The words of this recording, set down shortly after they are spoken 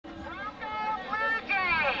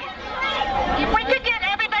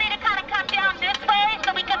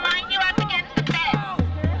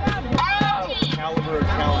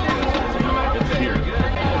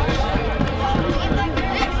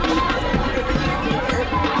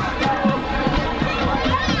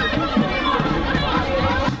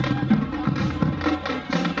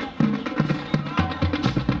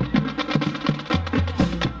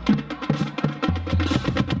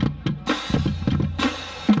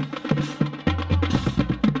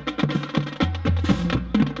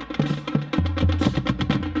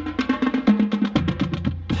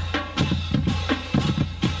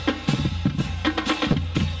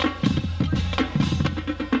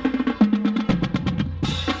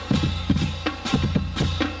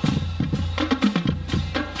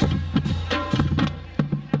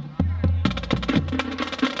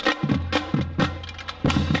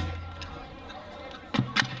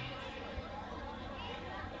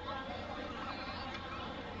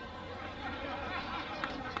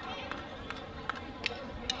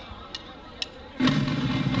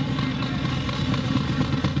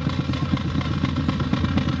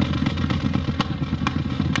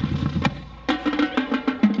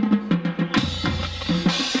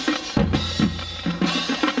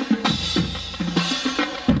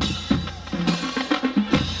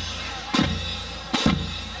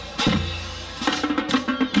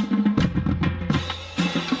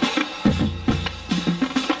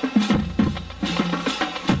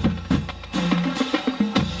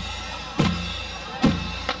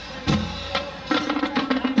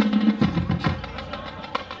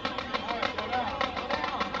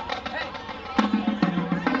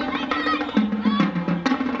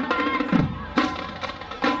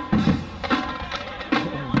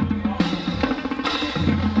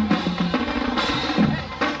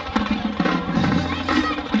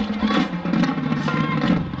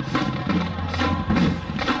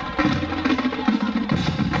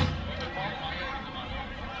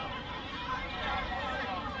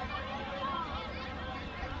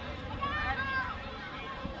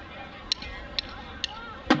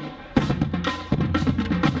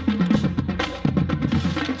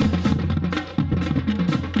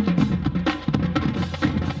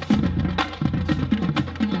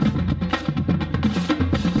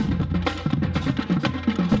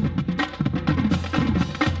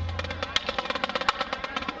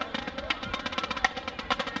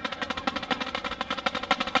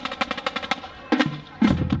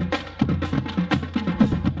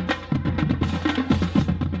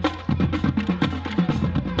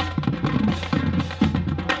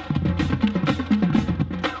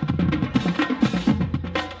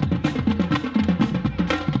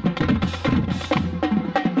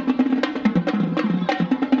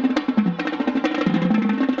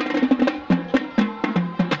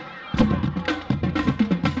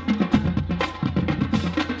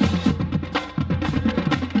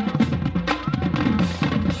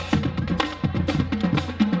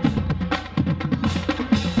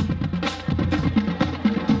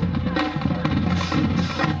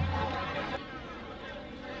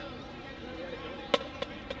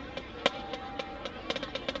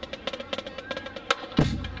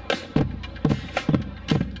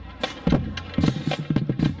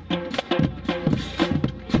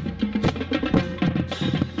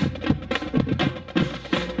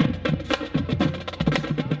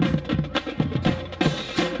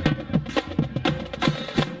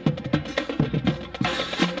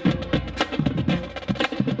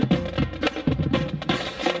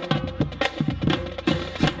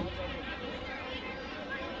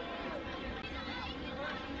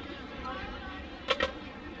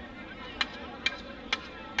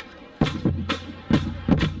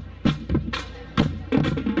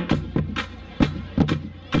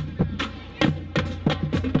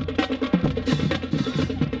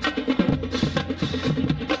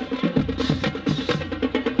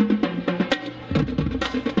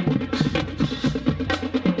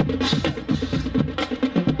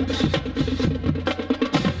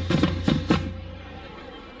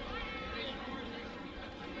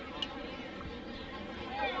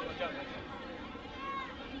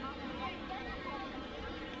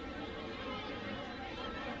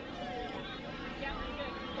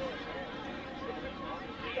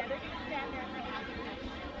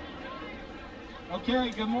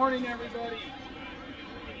Okay, good morning, everybody.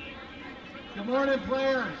 Good morning,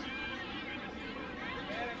 players.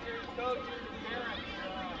 Managers, coaches, parents.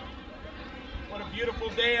 What a beautiful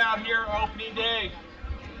day out here, opening day.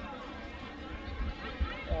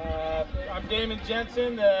 I'm Damon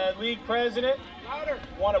Jensen, the league president.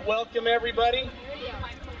 Want to welcome everybody.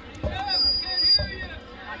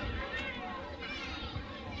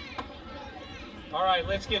 All right,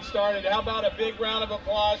 let's get started. How about a big round of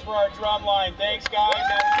applause for our drum line? Thanks, guys.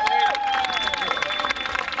 That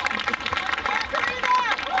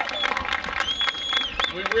was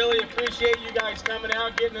great. We really appreciate you guys coming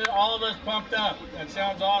out, getting all of us pumped up. That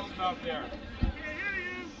sounds awesome out there.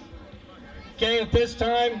 Okay, at this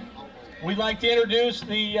time, we'd like to introduce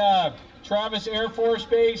the Travis Air Force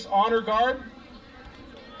Base Honor Guard.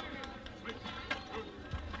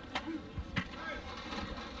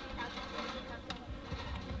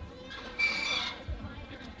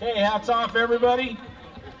 Hey, hats off, everybody.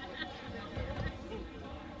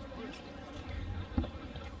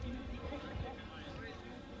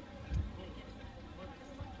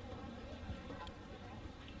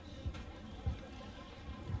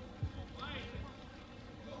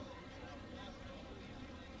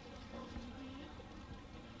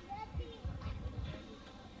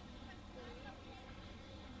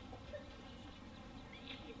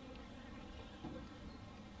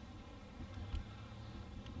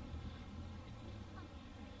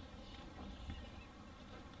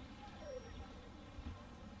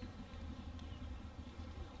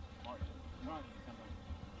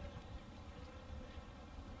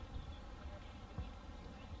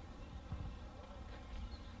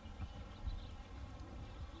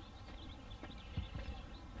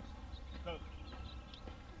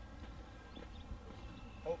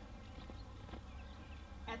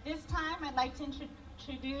 At this time, I'd like to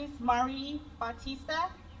introduce Marie Bautista,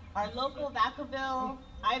 our local Vacaville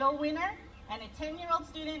Idol winner and a 10-year-old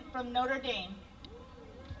student from Notre Dame.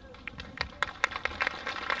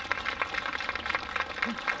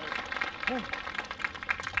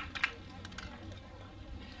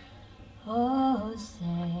 Oh,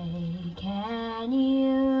 say, can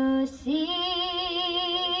you see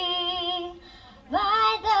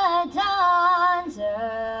by the dawn's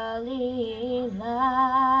early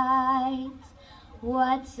light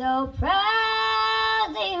what so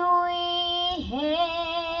proudly we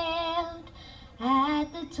hailed at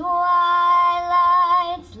the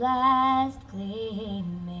twilight's last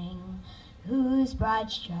gleaming, whose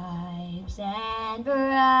broad stripes and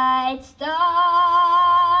bright stars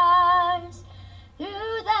through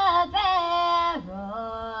the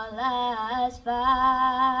perilous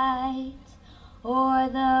fight o'er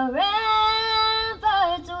the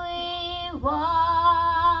ramparts we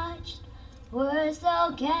watched were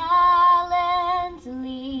so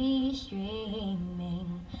gallantly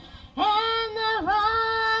streaming, and the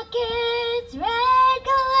rocket's red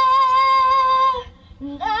glare,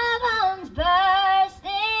 the bombs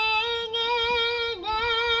bursting in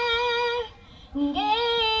air,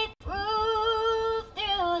 gave proof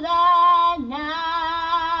through the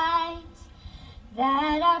night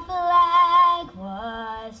that our flag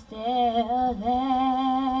was still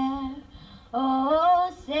there.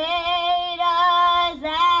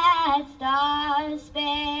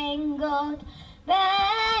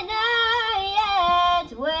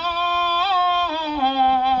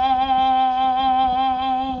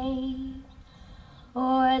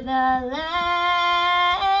 the land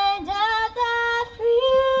of the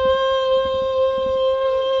free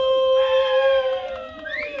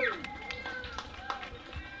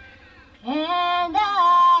and the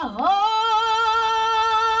home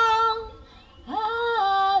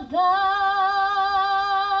of the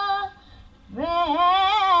brave.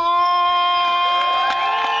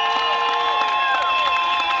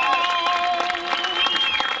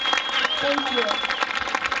 Thank you.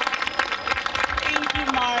 Thank you,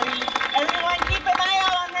 Mari. Everyone, keep an eye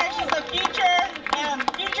out on her. She's a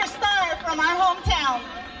future star from our hometown.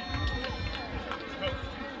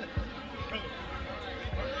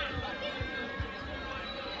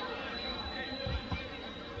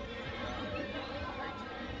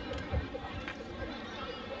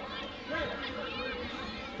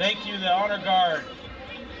 Thank you, the Honor Guard.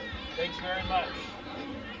 Thanks very much.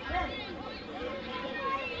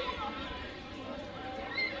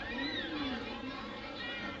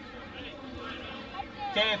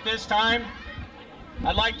 Okay, at this time,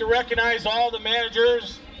 I'd like to recognize all the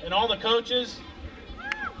managers and all the coaches.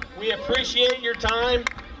 We appreciate your time,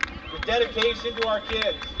 your dedication to our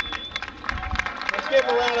kids. Let's give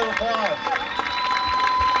them a round of applause.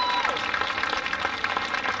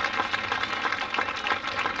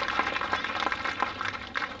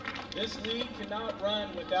 This league cannot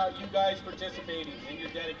run without you guys participating and your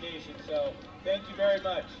dedication, so thank you very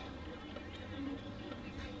much.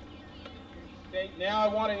 Okay, now I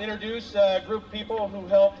want to introduce a group of people who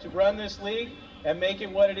helped to run this league and make it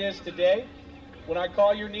what it is today. When I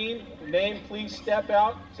call your name, please step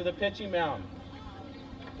out to the pitching mound.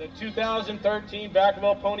 The 2013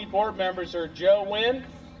 Vacaville Pony Board members are Joe Wynn,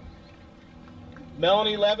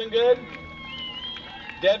 Melanie Levengood,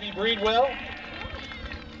 Debbie Breedwell,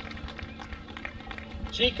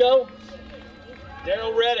 Chico,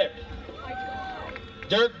 Daryl Reddick,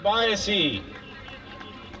 Dirk Biasy,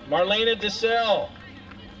 Marlena DeSalle,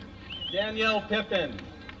 Danielle Pippin,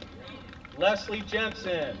 Leslie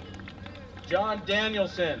Jensen, John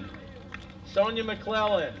Danielson, Sonia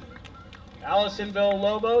McClellan, Allison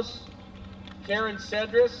Villalobos, Karen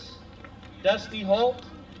Cedris, Dusty Holt,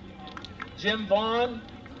 Jim Vaughn,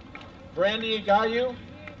 Brandy Agayu,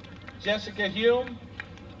 Jessica Hume,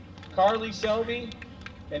 Carly Selby,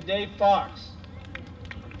 and Dave Fox.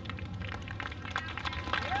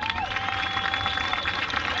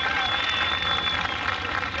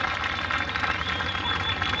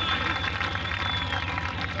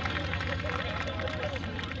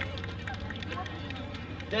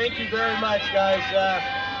 Thank you very much, guys.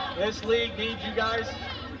 This league needs you guys.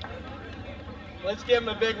 Let's give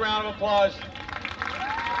them a big round of applause.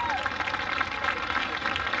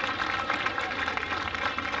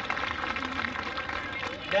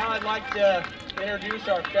 Now I'd like to introduce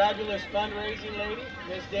our fabulous fundraising lady,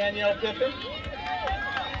 Ms. Danielle Pippin.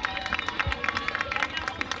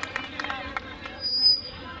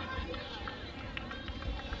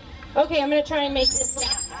 Okay, I'm going to try and make this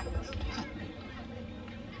last.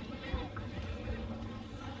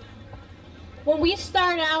 When we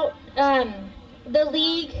start out the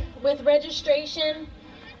league with registration,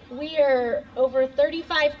 we are over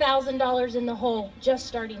 $35,000 in the hole just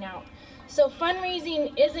starting out. So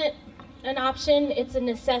fundraising isn't an option, it's a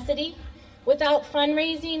necessity. Without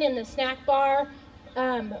fundraising in the snack bar,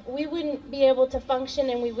 we wouldn't be able to function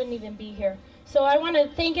and we wouldn't even be here. So I want to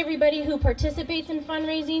thank everybody who participates in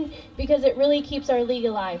fundraising because it really keeps our league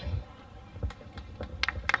alive.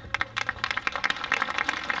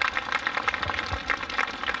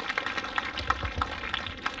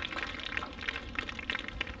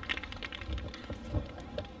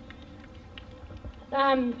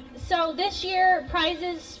 So this year,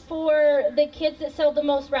 prizes for the kids that sell the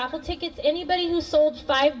most raffle tickets. Anybody who sold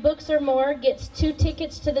 5 books or more gets 2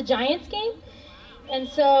 tickets to the Giants game. And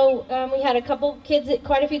so we had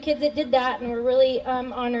quite a few kids that did that, and we're really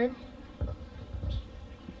honored.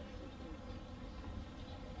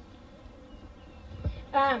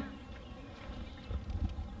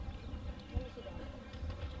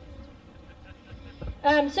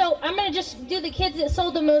 So I'm going to just do the kids that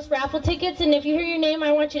sold the most raffle tickets, and if you hear your name,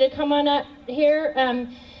 I want you to come on up here.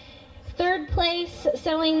 Third place,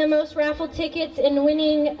 selling the most raffle tickets and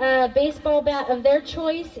winning a baseball bat of their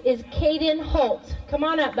choice is Caden Holt. Come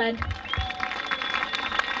on up, bud.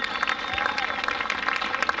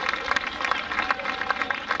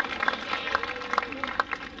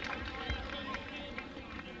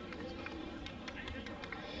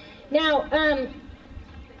 Now,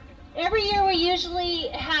 every year we usually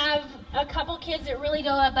have a couple kids that really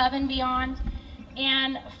go above and beyond,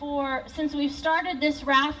 and since we've started this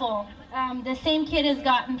raffle, the same kid has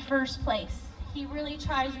gotten first place. He really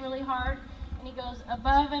tries really hard, and he goes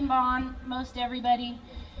above and beyond most everybody.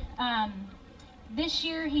 This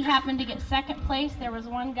year he happened to get second place. There was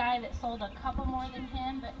one guy that sold a couple more than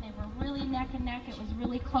him, but they were really neck and neck. It was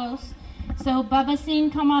really close. So Bubba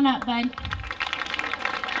Singh, come on up, bud.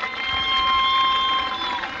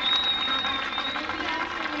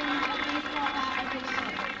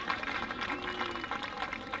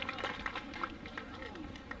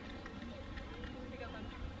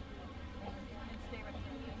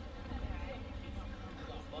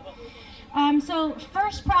 So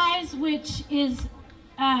first prize, which is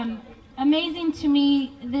amazing to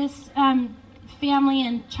me, this family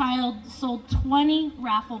and child sold 20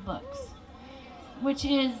 raffle books, which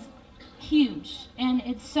is huge, and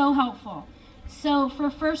it's so helpful. So for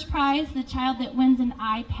first prize, the child that wins an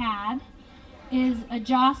iPad is a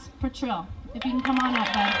Joss Patrill. If you can come on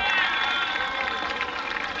up, bud.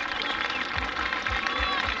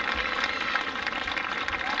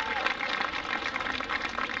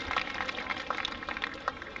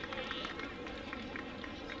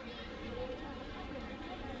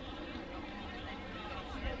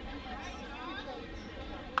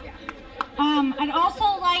 I'd also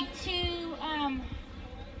like to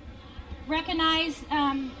recognize,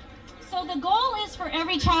 so the goal is for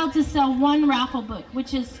every child to sell one raffle book,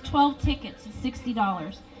 which is 12 tickets,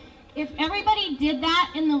 $60. If everybody did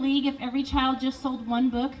that in the league, if every child just sold one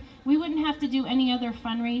book, we wouldn't have to do any other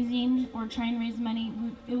fundraising or try and raise money.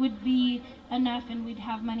 It would be enough, and we'd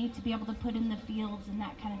have money to be able to put in the fields and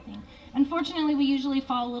that kind of thing. Unfortunately, we usually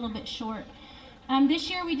fall a little bit short. This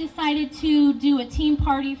year we decided to do a team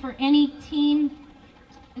party for any team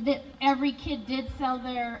that every kid did sell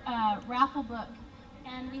their raffle book.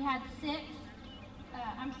 And we had seven.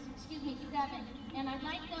 And I'd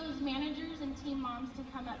like those managers and team moms to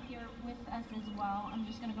come up here with us as well. I'm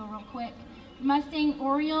just gonna go real quick. Mustang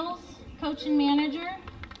Orioles, coach and manager.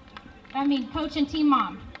 Coach and team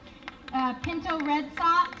mom. Pinto Red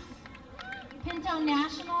Sox, Pinto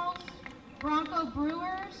Nationals, Bronco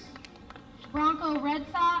Brewers, Bronco Red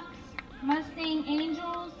Sox, Mustang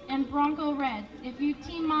Angels, and Bronco Reds. If you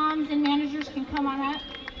team moms and managers can come on up.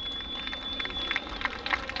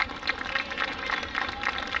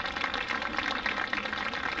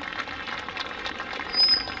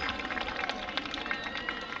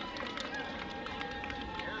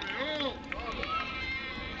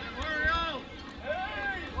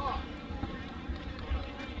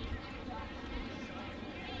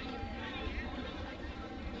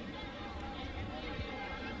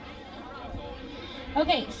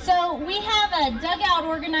 Okay, so we have a dugout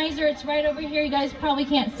organizer. It's right over here. You guys probably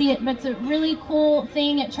can't see it, but it's a really cool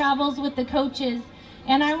thing. It travels with the coaches.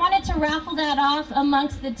 And I wanted to raffle that off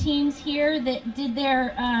amongst the teams here that did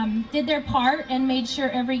their part and made sure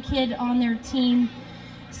every kid on their team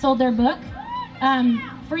sold their book.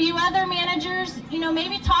 For you other managers,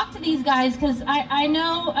 maybe talk to these guys, because I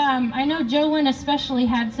know Joe Wynn especially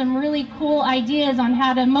had some really cool ideas on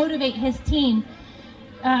how to motivate his team.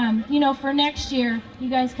 For next year, you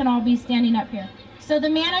guys can all be standing up here. So the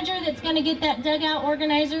manager that's going to get that dugout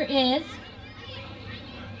organizer is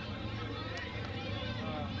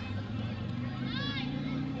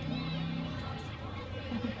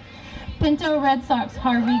Pinto Red Sox,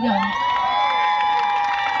 Harvey Gomes.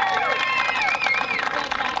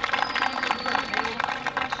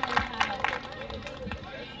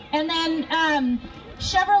 And then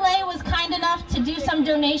Chevrolet was kind enough to do some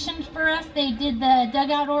donations for us. They did the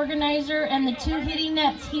dugout organizer and the 2 hitting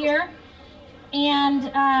nets here.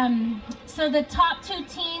 And so the top 2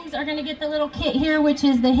 teams are going to get the little kit here, which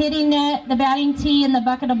is the hitting net, the batting tee, and the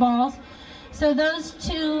bucket of balls. So those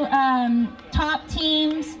 2 top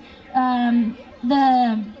teams, one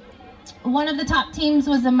of the top teams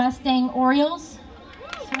was the Mustang Orioles.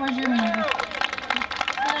 So where's your manager?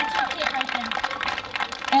 That's your kit right there.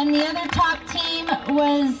 And the other top team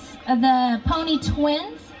was the Pony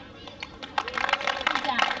Twins. Who's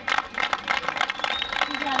that?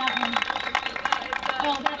 Who's that one?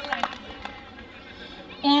 Oh, that's right.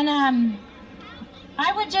 And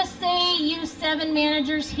I would just say you 7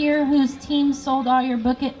 managers here whose teams sold all your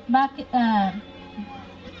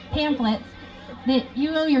pamphlets, that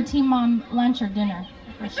you owe your team mom lunch or dinner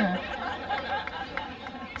for sure.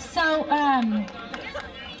 So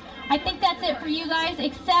I think that's it for you guys,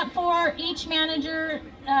 except for each manager,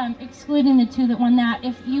 excluding the 2 that won that.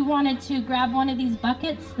 If you wanted to grab one of these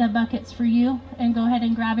buckets, the bucket's for you, and go ahead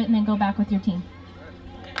and grab it and then go back with your team.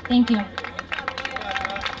 Thank you.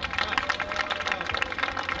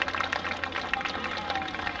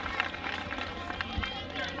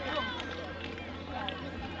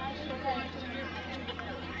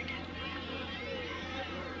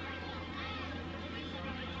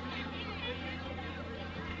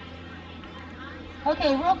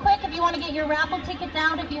 Okay, real quick, if you want to get your raffle tickets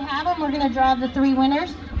out, if you have them, we're going to draw the 3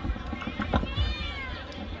 winners.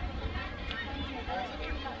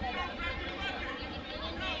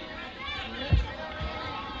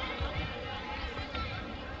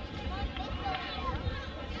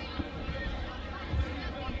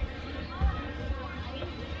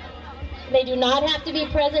 They do not have to be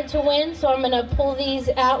present to win, so I'm going to pull these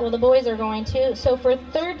out. Well, the boys are going to. So for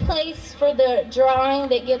 3rd place for the drawing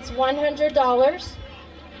that gets $100,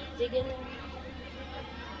 dig in there.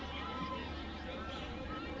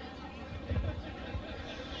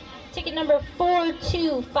 Ticket number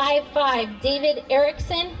 4255, David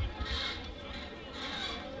Erickson.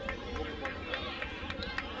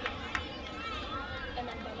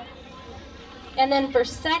 And then for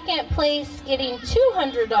 2nd place, getting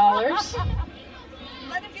 $200.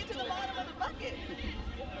 Let him get to the bottom of the bucket.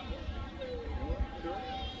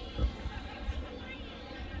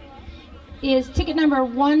 Is ticket number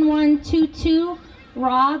 1122,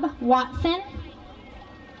 Rob Watson.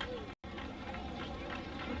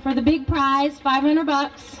 For the big prize,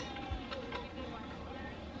 $500.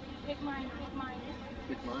 Pick mine, pick mine.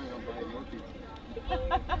 Pick mine, I'll buy more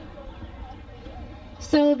pizza.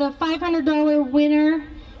 So the $500 winner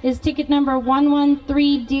is ticket number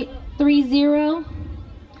 11330,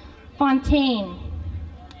 Fontaine.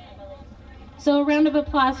 So a round of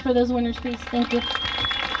applause for those winners, please. Thank you.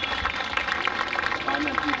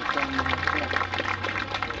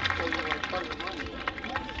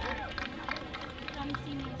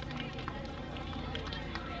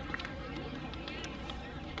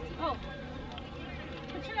 Oh,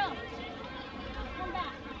 Patrol, come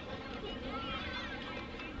back.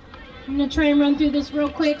 I'm going to try and run through this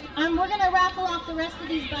real quick. We're going to raffle off the rest of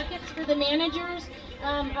these buckets for the managers.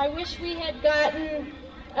 I wish we had gotten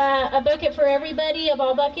a bucket for everybody, a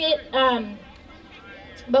ball bucket.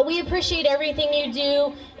 But we appreciate everything you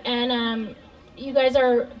do, and you guys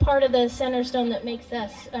are part of the center stone that makes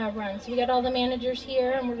us run. So we got all the managers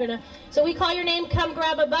here, and we're going to, so we call your name, come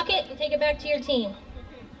grab a bucket and take it back to your team.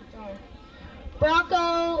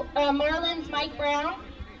 Bronco Marlins, Mike Brown.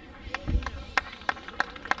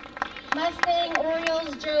 Mustang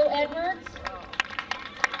Orioles, Joe Edwards.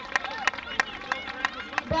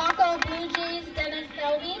 Bronco Blue Jays, Dennis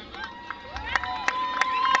Selby.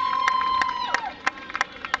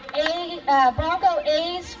 Bronco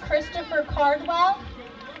A's, Christopher Cardwell.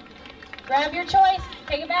 Grab your choice.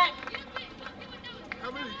 Take it back.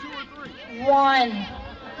 How many? 2 or 3? 1.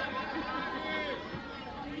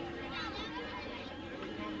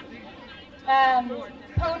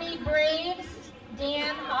 Pony Braves,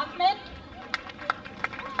 Dan Hoffman.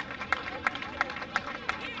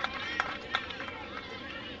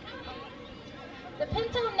 The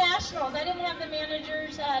Pinto Nationals, I didn't have the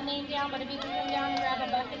manager's name down, but if you can come down and grab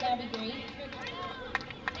a bucket, that'd be great.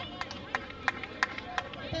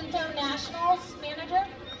 Pinto Nationals manager?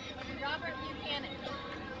 Robert Buchanan.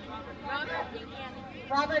 Robert Buchanan.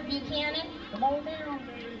 Robert Buchanan. Come on down.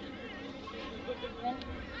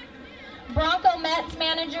 Bronco Mets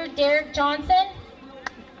manager, Derek Johnson.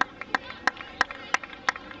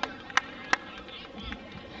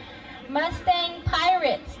 Mustang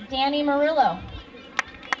Pirates, Danny Murillo.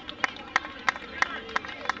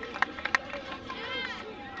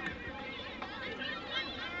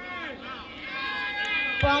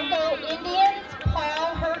 Bronco Indians,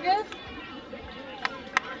 Paul Herguth.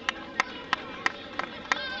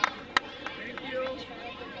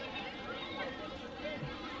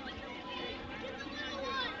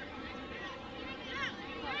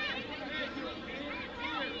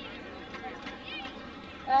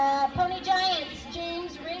 Pony Giants,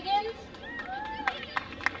 James Riggins.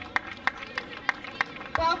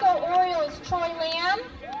 Bronco Orioles, Troy Lamb.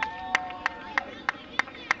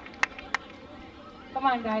 Come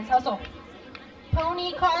on, guys, hustle.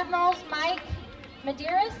 Pony Cardinals, Mike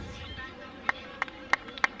Medeiros.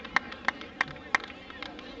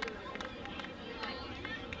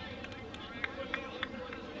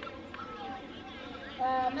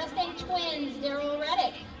 Mustang Twins, Daryl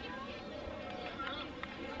Reddick.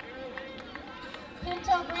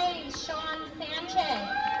 Pinto Braves, Sean Sanchez.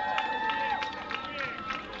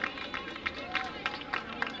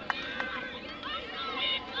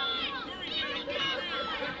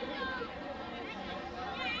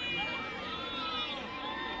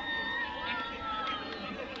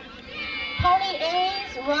 Pony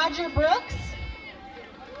A's, Roger Brooks.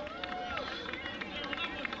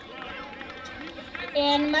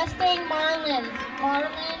 And Mustang Marlins,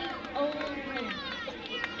 Marlon O'Leary.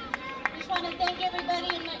 Just want to thank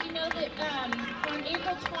everybody and let you know that on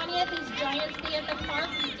April 20th is Giants Day at the park.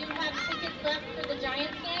 We do have tickets left for the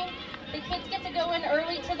Giants game. The kids get to go in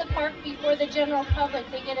early to the park before the general public.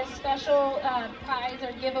 They get a special prize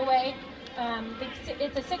or giveaway.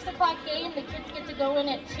 It's a 6 o'clock game. The kids get to go in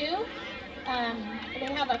at 2.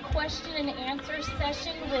 They have a question and answer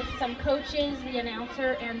session with some coaches, the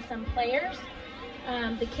announcer, and some players.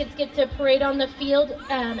 The kids get to parade on the field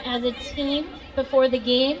as a team before the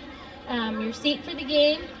game. Your seat for the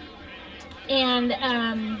game, and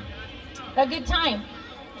a good time.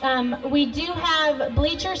 We do have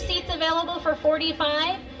bleacher seats available for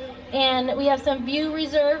 $45, and we have some view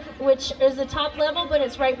reserve, which is the top level, but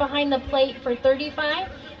it's right behind the plate for $35.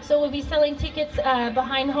 So we'll be selling tickets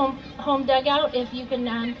behind home dugout if you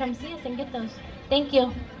can come see us and get those. Thank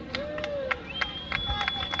you.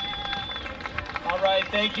 All right,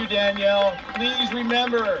 thank you, Danielle. Please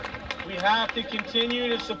remember, we have to continue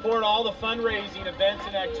to support all the fundraising events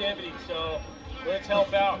and activities, so let's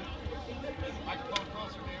help out.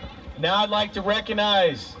 Now I'd like to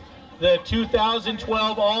recognize the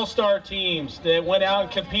 2012 All-Star teams that went out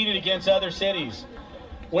and competed against other cities.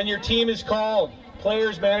 When your team is called,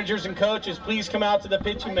 players, managers, and coaches, please come out to the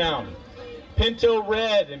pitching mound. Pinto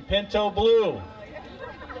Red and Pinto Blue.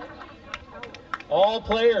 All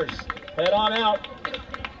players, head on out.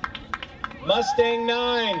 Mustang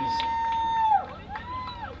 9s.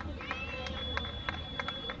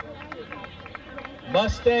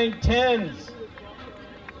 Mustang 10s.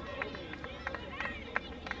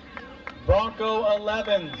 Bronco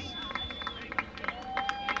 11s.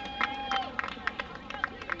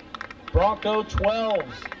 Bronco 12s.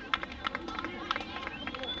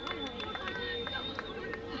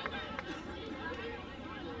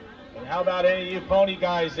 And how about any of you pony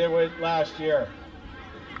guys that went last year?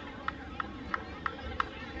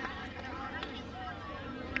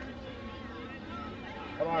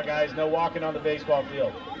 Come on guys, no walking on the baseball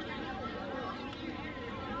field.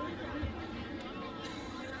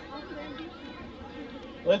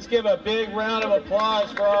 Let's give a big round of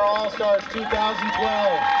applause for our All-Stars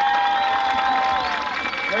 2012.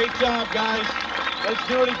 Great job, guys. Let's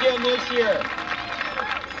do it again this year.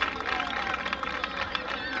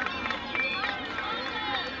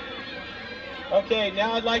 Okay,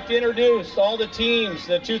 now I'd like to introduce all the teams,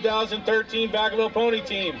 the 2013 Vacaville Pony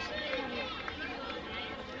teams.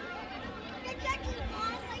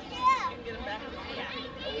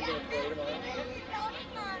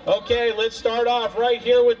 Okay, let's start off right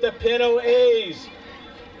here with the Pinto A's.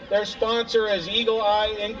 Their sponsor is Eagle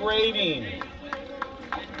Eye Engraving.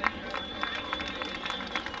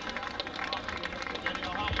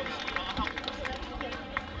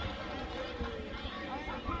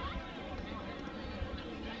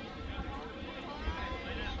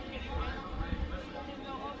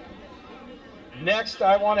 Next,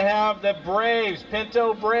 I want to have the Braves,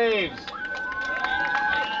 Pinto Braves.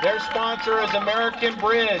 Their sponsor is American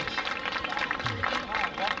Bridge.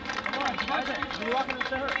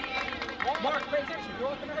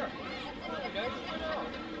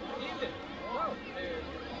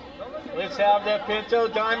 Let's have the Pinto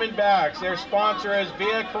Diamondbacks. Their sponsor is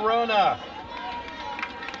Via Corona.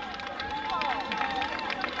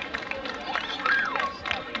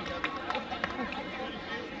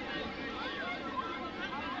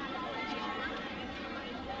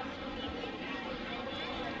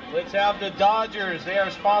 Let's have the Dodgers. They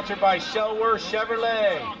are sponsored by Shelworth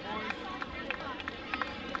Chevrolet.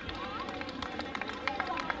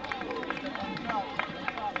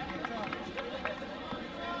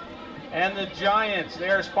 And the Giants. They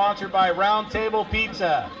are sponsored by Round Table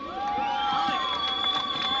Pizza.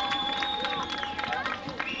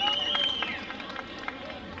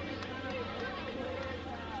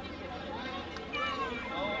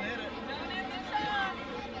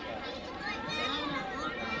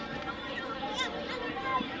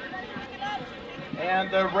 And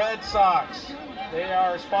the Red Sox, they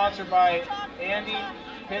are sponsored by Andy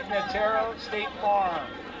Pignataro State Farm.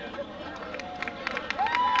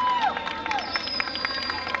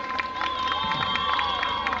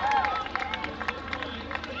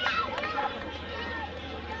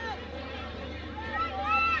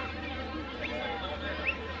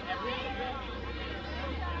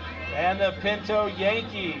 And the Pinto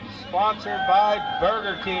Yankees, sponsored by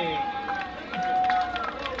Burger King.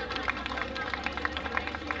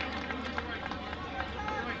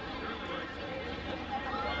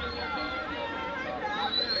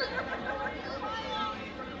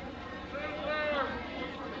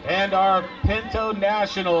 And our Pinto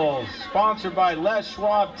Nationals, sponsored by Les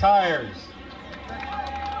Schwab Tires.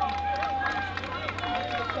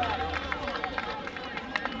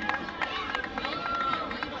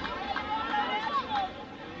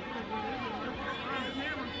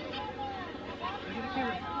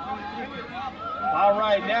 All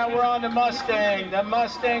right, now we're on the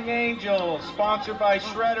Mustang Angels, sponsored by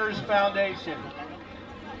Shredders Foundation.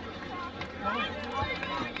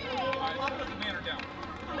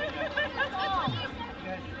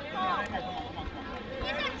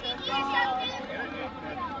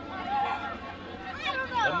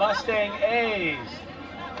 The Mustang A's,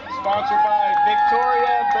 sponsored by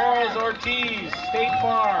Victoria Barrels Ortiz, State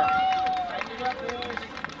Farm.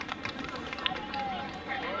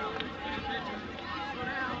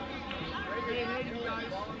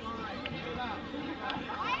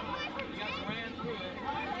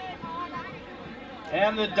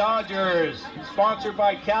 And the Dodgers, sponsored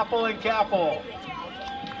by Capel and Capel.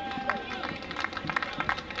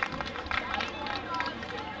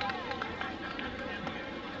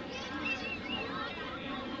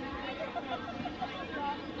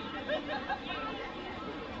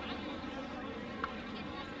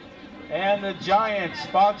 And the Giants,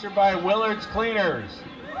 sponsored by Willard's Cleaners.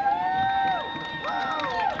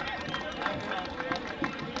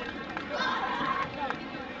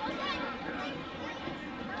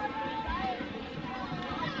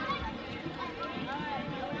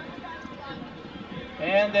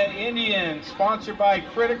 And the Indians, sponsored by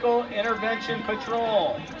Critical Intervention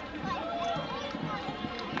Patrol.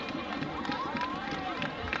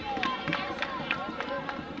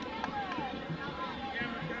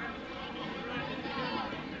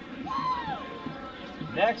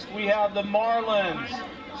 Next we have the Marlins,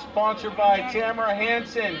 sponsored by Tamara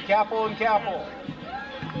Hansen, Capel and Capel.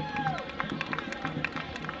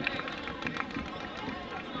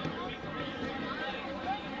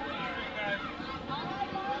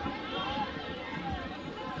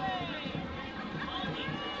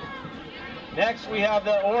 Next we have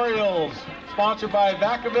the Orioles, sponsored by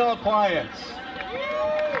Vacaville Appliance.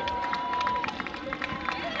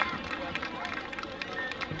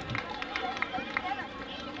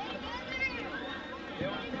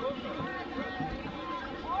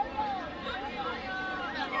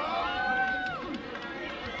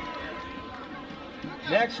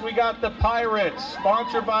 Next we got the Pirates,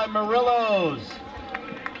 sponsored by Murillo's.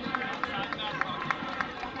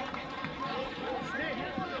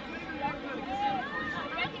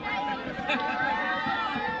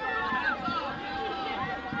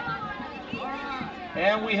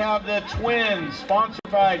 And we have the Twins, sponsored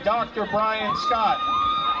by Dr. Brian Scott.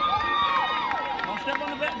 Don't step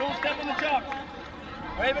on the don't step on the chalk.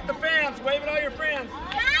 Wave at the fans. Wave at all your friends.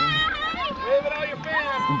 Wave at all your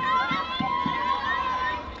fans.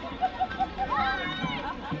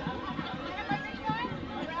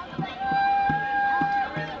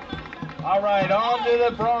 All right, on to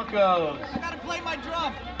the Broncos. I gotta play my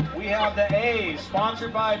drum. We have the A's,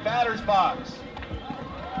 sponsored by Batter's Box.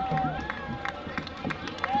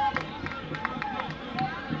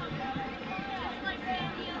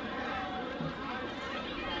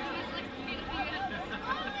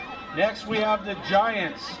 Next we have the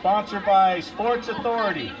Giants, sponsored by Sports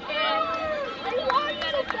Authority.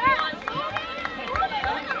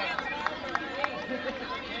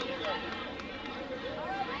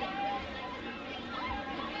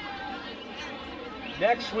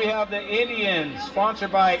 Next we have the Indians,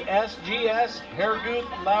 sponsored by SGS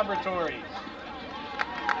Hairgooth Laboratories.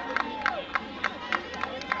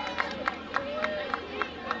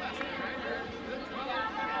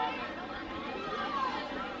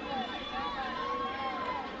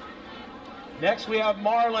 Next we have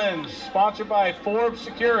Marlins, sponsored by Forbes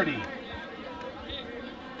Security.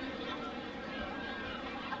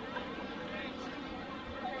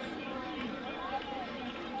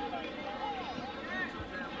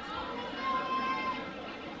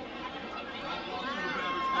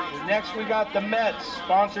 Next we got the Mets,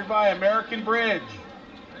 sponsored by American Bridge.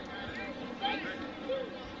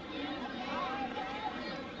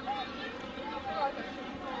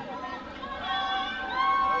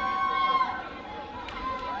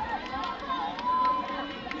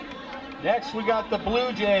 Next we got the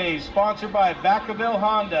Blue Jays, sponsored by Vacaville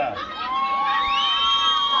Honda.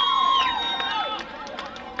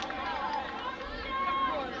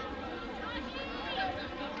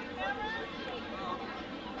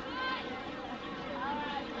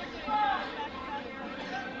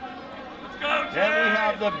 Then we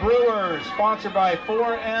have the Brewers, sponsored by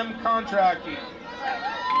 4M Contracting.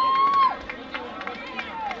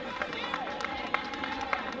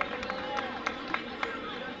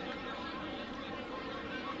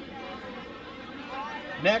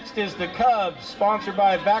 Next is the Cubs, sponsored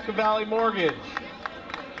by Vaca Valley Mortgage.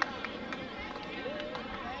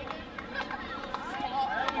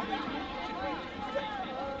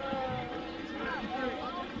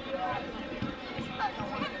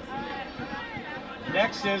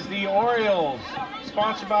 Next is the Orioles,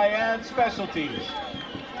 sponsored by Ad Specialties.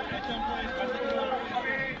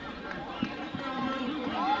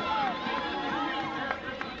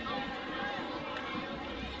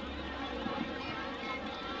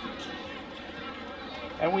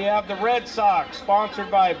 And we have the Red Sox,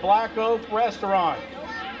 sponsored by Black Oak Restaurant.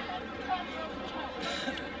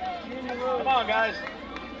 Come on, guys.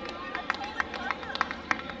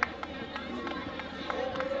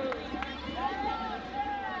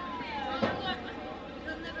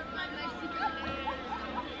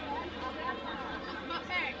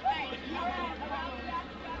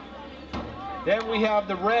 Then we have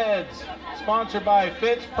the Reds, sponsored by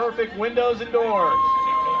Fitz Perfect Windows and Doors.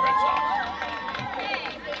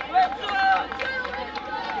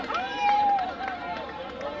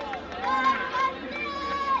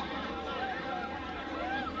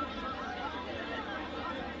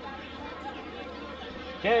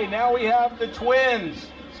 Okay, now we have the Twins,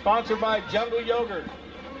 sponsored by Jungle Yogurt.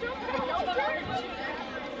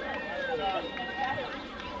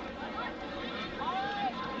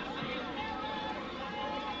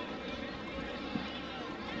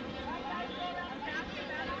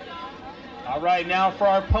 All right, now for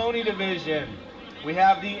our pony division, we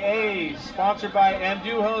have the A's, sponsored by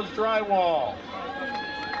Andujo's Drywall.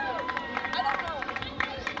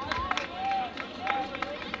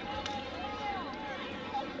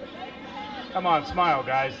 Come on, smile,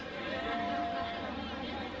 guys.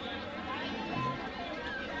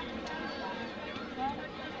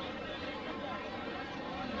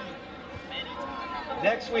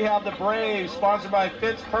 Next, we have the Braves, sponsored by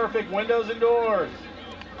Fitz Perfect Windows and Doors.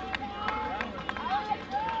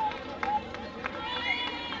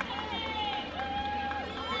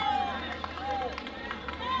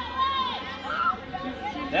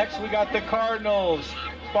 Next, we got the Cardinals,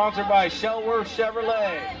 sponsored by Shellworth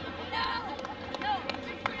Chevrolet.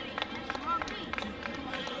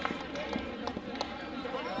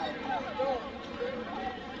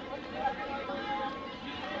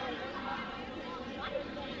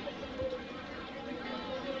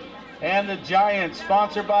 And the Giants,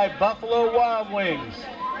 sponsored by Buffalo Wild Wings.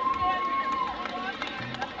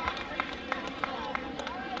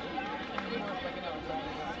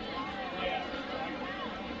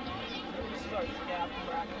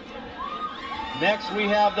 Next, we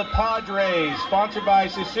have the Padres, sponsored by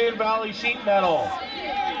Sassoon Valley Sheet Metal.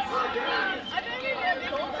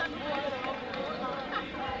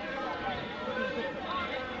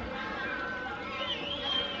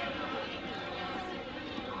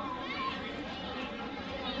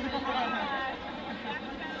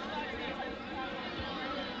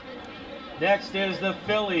 Next is the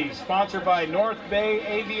Phillies, sponsored by North Bay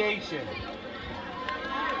Aviation.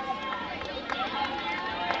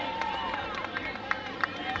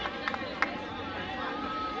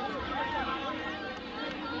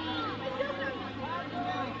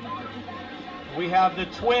 We have the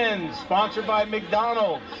Twins, sponsored by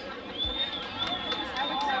McDonald's.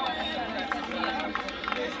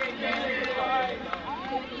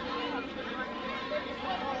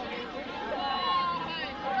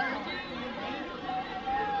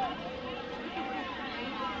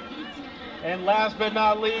 And last but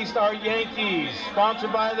not least, our Yankees,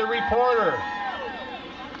 sponsored by the Reporter.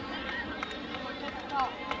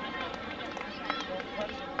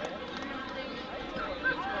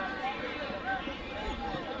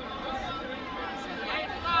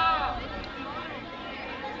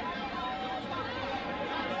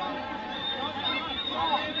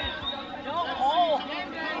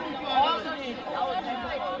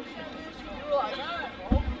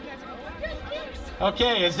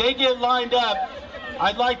 Okay, as they get lined up,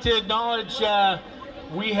 I'd like to acknowledge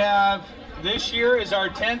we have, this year is our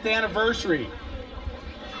 10th anniversary.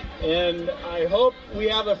 And I hope we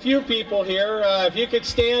have a few people here. If you could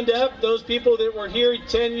stand up, those people that were here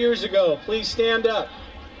 10 years ago, please stand up.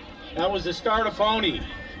 That was the start of Pony.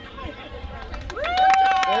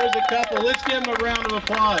 There's a couple. Let's give them a round of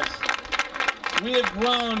applause. We have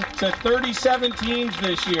grown to 37 teams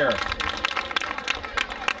this year.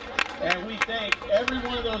 And we thank every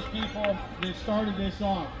one of those people that started this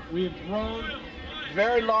off. We have grown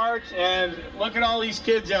very large, and look at all these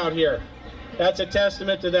kids out here. That's a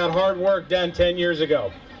testament to that hard work done 10 years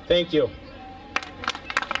ago. Thank you.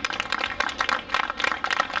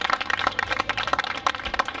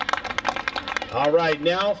 All right,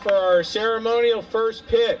 now for our ceremonial first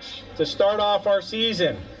pitch to start off our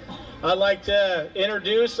season. I'd like to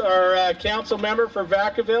introduce our council member for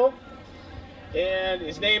Vacaville, and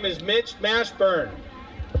his name is Mitch Mashburn.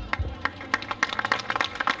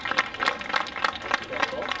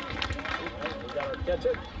 We got our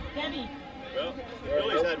catcher. Debbie. Well,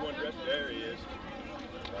 Billy's had one dress. There he is.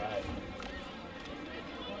 Right.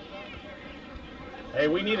 Hey,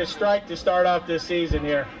 we need a strike to start off this season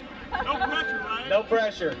here. No pressure, Ryan. No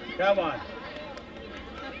pressure. Come on.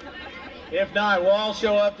 If not, we'll all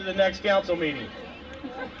show up to the next council meeting.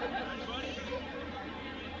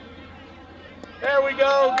 There we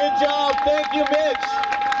go. Good job. Thank you, Mitch.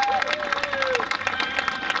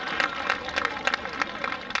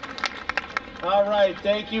 All right.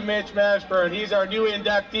 Thank you, Mitch Mashburn. He's our new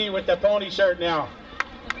inductee with the pony shirt now.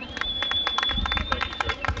 Thank you,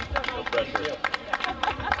 sir. No pressure.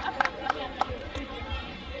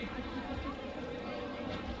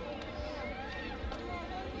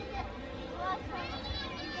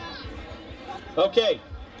 Okay,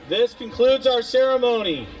 this concludes our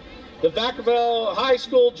ceremony. The Vacaville High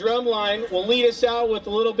School drumline will lead us out with a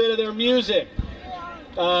little bit of their music.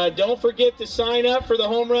 Don't forget to sign up for the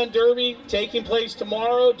Home Run Derby taking place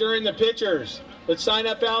tomorrow during the pitchers. Let's sign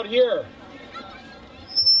up out here.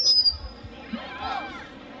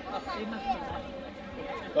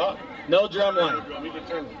 Oh, no drumline.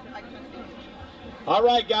 All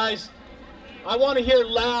right, guys. I want to hear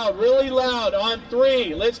loud, really loud on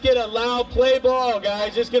 3. Let's get a loud play ball,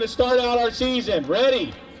 guys. It's going to start out our season.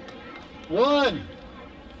 Ready? 1,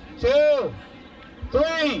 2,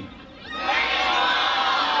 3.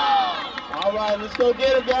 All right, let's go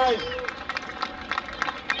get it, guys.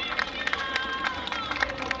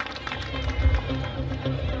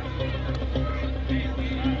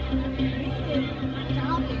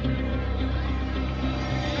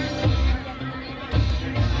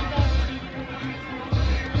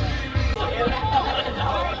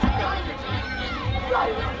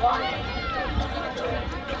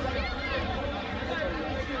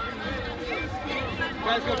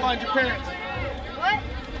 Guys, go find your parents.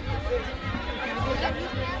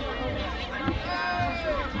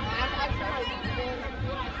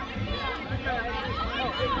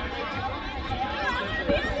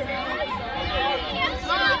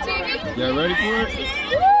 Y'all ready for it?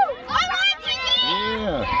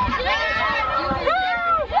 Yeah.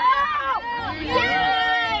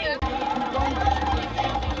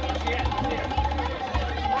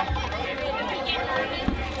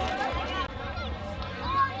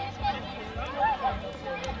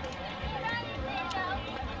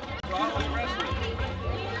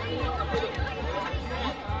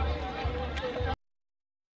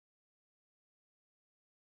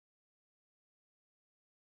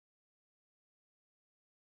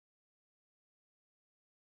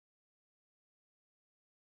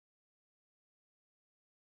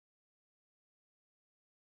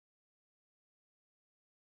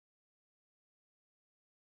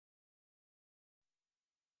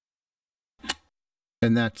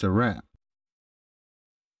 And that's a wrap.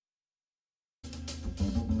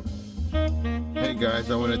 Hey guys,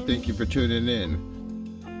 I want to thank you for tuning in.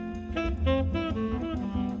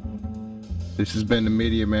 This has been the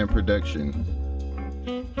Mediaman Production.